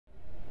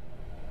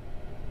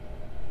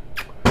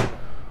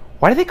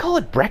Why do they call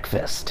it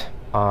breakfast?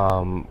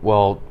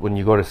 Well, when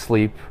you go to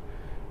sleep,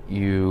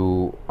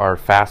 you are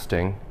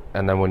fasting,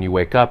 and then when you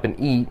wake up and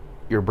eat,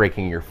 you're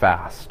breaking your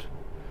fast.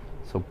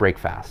 So break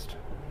fast,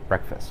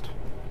 breakfast.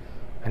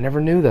 I never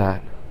knew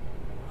that.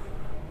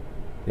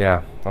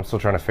 Yeah, I'm still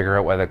trying to figure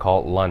out why they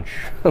call it lunch.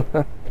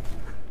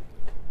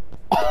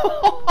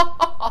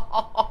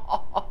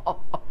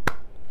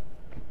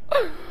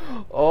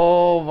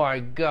 Oh my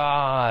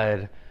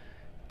god.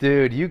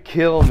 Dude, you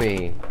kill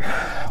me.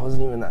 It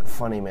wasn't even that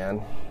funny,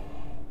 man.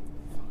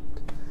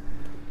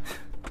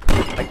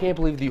 I can't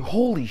believe the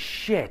holy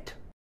shit.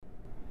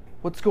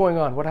 What's going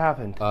on? What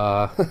happened?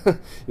 It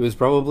was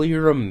probably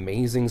your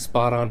amazing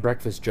spot-on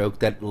breakfast joke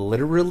that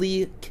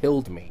literally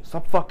killed me.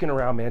 Stop fucking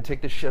around, man.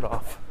 Take this shit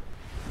off.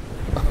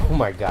 Oh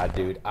my god,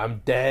 dude.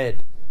 I'm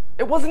dead.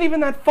 It wasn't even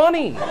that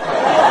funny.